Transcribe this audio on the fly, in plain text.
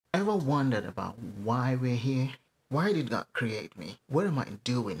Ever wondered about why we're here? Why did God create me? What am I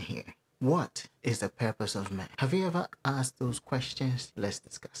doing here? What is the purpose of man? Have you ever asked those questions? Let's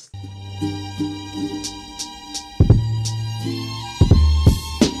discuss.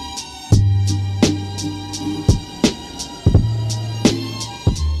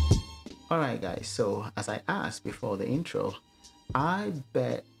 Alright guys, so as I asked before the intro, I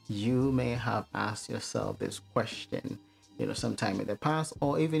bet you may have asked yourself this question, sometime in the past,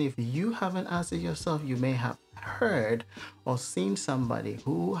 or even if you haven't asked it yourself, you may have heard or seen somebody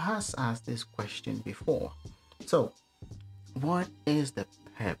who has asked this question before. So, what is the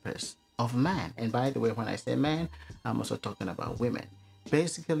purpose of man? And by the way, when I say man, I'm also talking about women.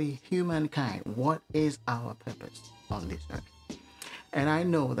 Basically, humankind, what is our purpose on this earth? And I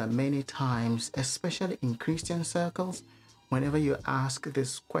know that many times, especially in Christian circles, whenever you ask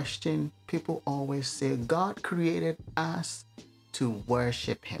this question, people always say, God created us to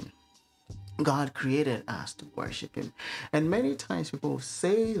worship him. God created us to worship him. And many times people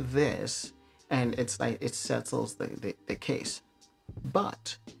say this, and it's like it settles the case.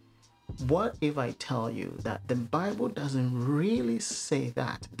 But what if I tell you that the Bible doesn't really say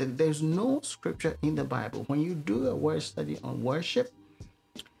that? There's no scripture in the Bible. When you do a word study on worship,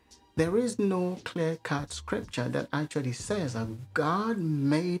 there is no clear-cut scripture that actually says that God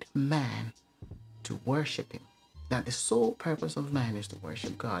made man to worship him. That the sole purpose of man is to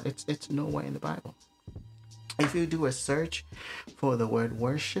worship God. It's nowhere in the Bible. If you do a search for the word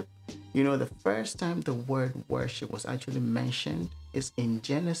worship, the first time the word worship was actually mentioned is in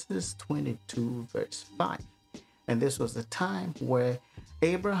Genesis 22 verse 5. And this was the time where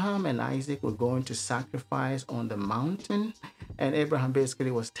Abraham and Isaac were going to sacrifice on the mountain. And Abraham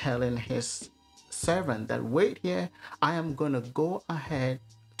basically was telling his servant that, wait here, I am going to go ahead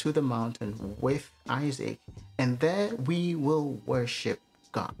to the mountain with Isaac, and there we will worship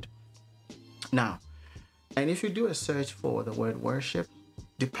God. Now, and if you do a search for the word worship,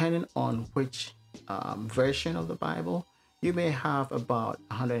 depending on which version of the Bible, you may have about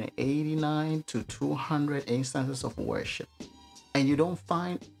 189 to 200 instances of worship. And you don't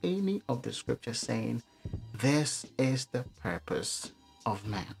find any of the scriptures saying, this is the purpose of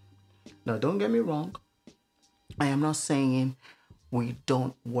man. Now, don't get me wrong. I am not saying we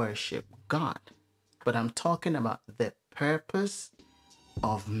don't worship God, but I'm talking about the purpose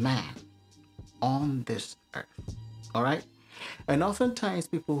of man on this earth. All right. And oftentimes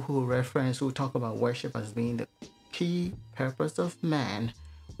people who talk about worship as being the key purpose of man,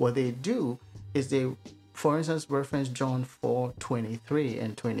 what they do is they, for instance, reference John 4:23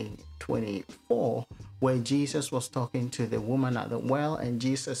 and 24, where Jesus was talking to the woman at the well, and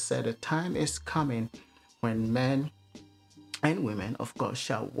Jesus said, a time is coming when men and women, of course,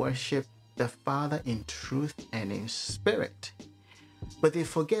 shall worship the Father in truth and in spirit. But they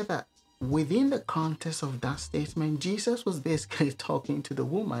forget that within the context of that statement, Jesus was basically talking to the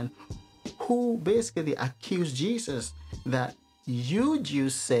woman who basically accused Jesus that you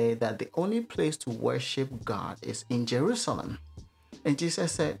Jews say that the only place to worship God is in Jerusalem. And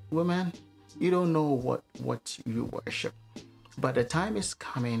Jesus said, woman, you don't know what you worship. But the time is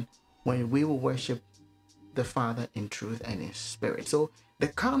coming when we will worship the Father in truth and in spirit. So the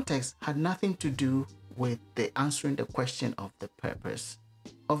context had nothing to do with the answering the question of the purpose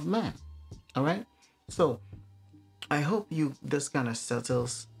of man. All right. So I hope this kind of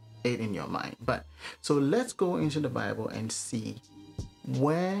settles it in your mind. But so let's go into the Bible and see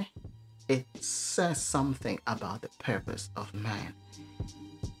where it says something about the purpose of man.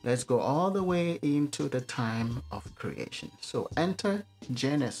 Let's go all the way into the time of creation. So enter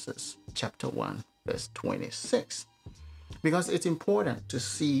Genesis chapter 1 verse 26, because it's important to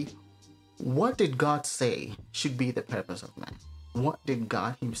see what did God say should be the purpose of man. What did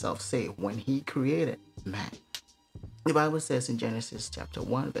God himself say when he created man? The Bible says in Genesis chapter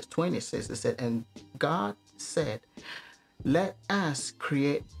 1 verse 26, it said, and God said, let us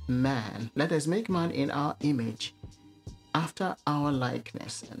create man, let us make man in our image, after our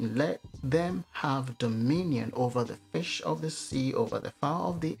likeness, and let them have dominion over the fish of the sea, over the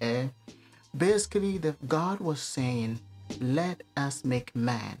fowl of the air. Basically, God was saying, let us make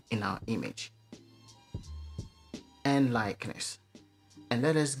man in our image and likeness, and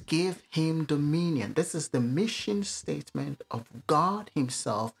let us give him dominion. This is the mission statement of God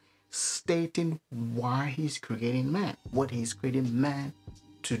himself, stating why he's creating man, what he's creating man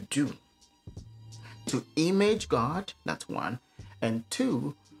to do. To image God, that's one, and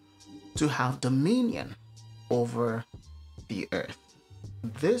two, to have dominion over the earth.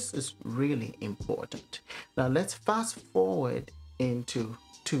 This is really important. Now let's fast forward into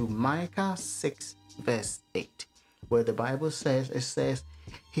Micah 6 verse 8, where the Bible says,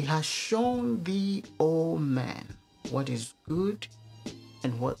 He has shown thee, O man, what is good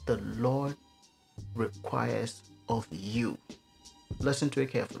and what the Lord requires of you. Listen to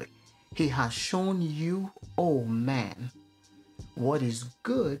it carefully. He has shown you, O man, what is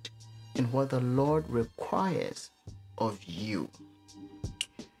good and what the Lord requires of you.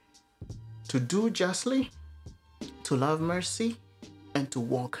 To do justly, to love mercy, and to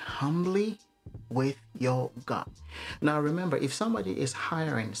walk humbly with your God. Now remember, if somebody is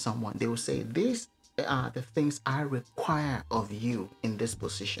hiring someone, they will say, these are the things I require of you in this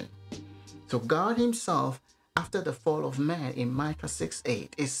position. So God himself, after the fall of man in Micah 6:8,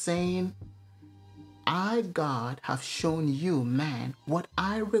 is saying, I, God, have shown you, man, what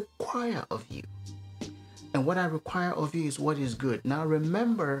I require of you. And what I require of you is what is good. Now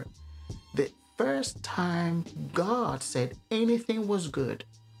remember, the first time God said anything was good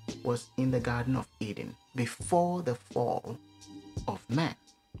was in the Garden of Eden, before the fall of man.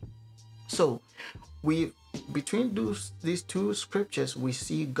 So between these two scriptures, we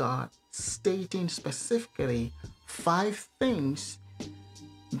see God stating specifically 5 things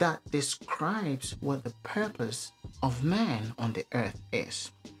that describes what the purpose of man on the earth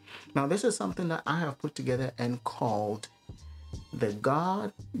is. Now, this is something that I have put together and called the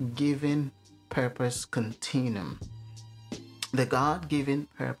God-given purpose continuum. The God-given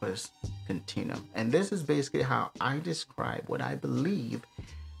purpose continuum. And this is basically how I describe what I believe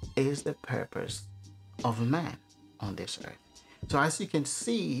is the purpose of man on this earth. So as you can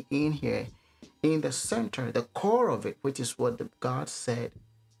see in here, in the center, the core of it, which is what God said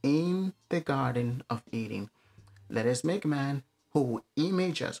in the Garden of Eden, let us make man who will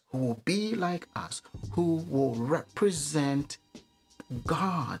image us, who will be like us, who will represent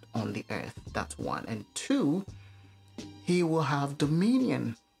God on the earth. That's 1. And 2, he will have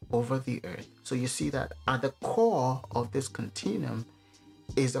dominion over the earth. So you see that at the core of this continuum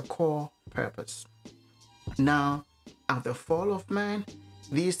is a core purpose. Now, at the fall of man,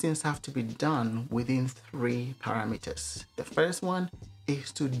 these things have to be done within 3 parameters. The first one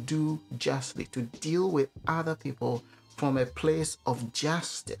is to do justly, to deal with other people from a place of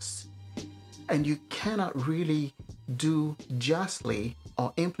justice. And you cannot really do justly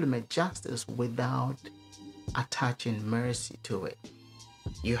or implement justice without attaching mercy to it.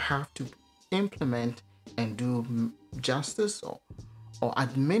 You have to implement and do justice or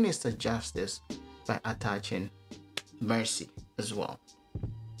administer justice by attaching mercy as well.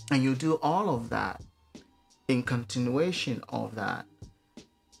 And you do all of that in continuation of that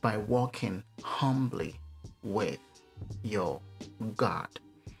by walking humbly with your God.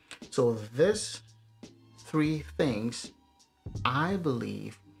 So these 3 things, I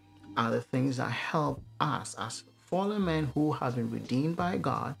believe, are the things that help us as fallen men who have been redeemed by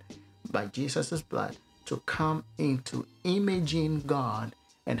God, by Jesus' blood, to come into imaging God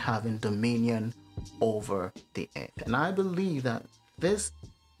and having dominion over the earth. And I believe that this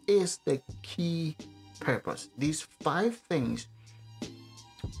is the key purpose. These 5 things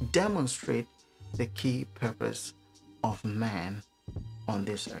demonstrate the key purpose of man on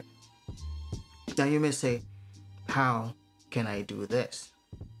this earth. Now you may say, how can I do this?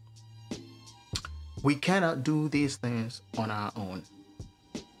 We cannot do these things on our own.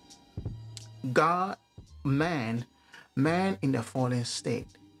 Man in the fallen state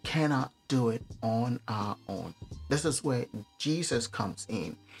cannot do it on our own. This is where Jesus comes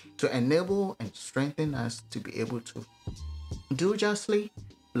in to enable and strengthen us to be able to do justly,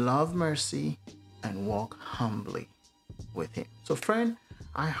 love mercy, and walk humbly with him. So friend,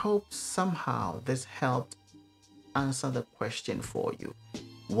 I hope somehow this helped answer the question for you.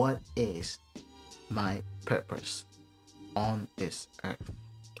 What is my purpose on this earth?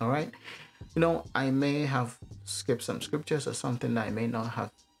 All right. I may have skipped some scriptures or something that I may not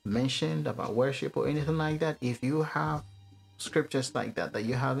have mentioned about worship or anything like that. If you have scriptures like that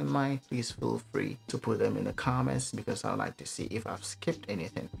you have in mind, please feel free to put them in the comments, because I'd like to see if I've skipped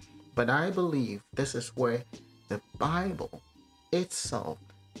anything. But I believe this is where the Bible itself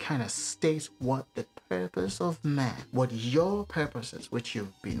kind of states what the purpose of man, what your purpose is, which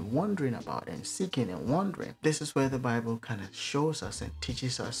you've been wondering about and seeking and wondering. This is where the Bible kind of shows us and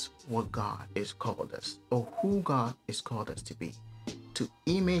teaches us what God is called us, or who God is called us to be, to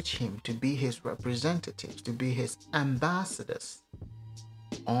image him, to be his representatives, to be his ambassadors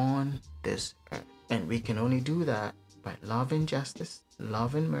on this earth. And we can only do that by loving justice,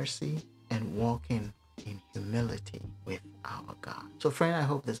 loving mercy, and walking in humility with our God. So friend, I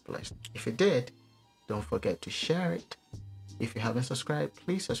hope this blessed. If it did, don't forget to share it. If you haven't subscribed,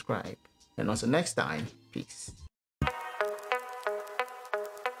 please subscribe. And until next time, peace.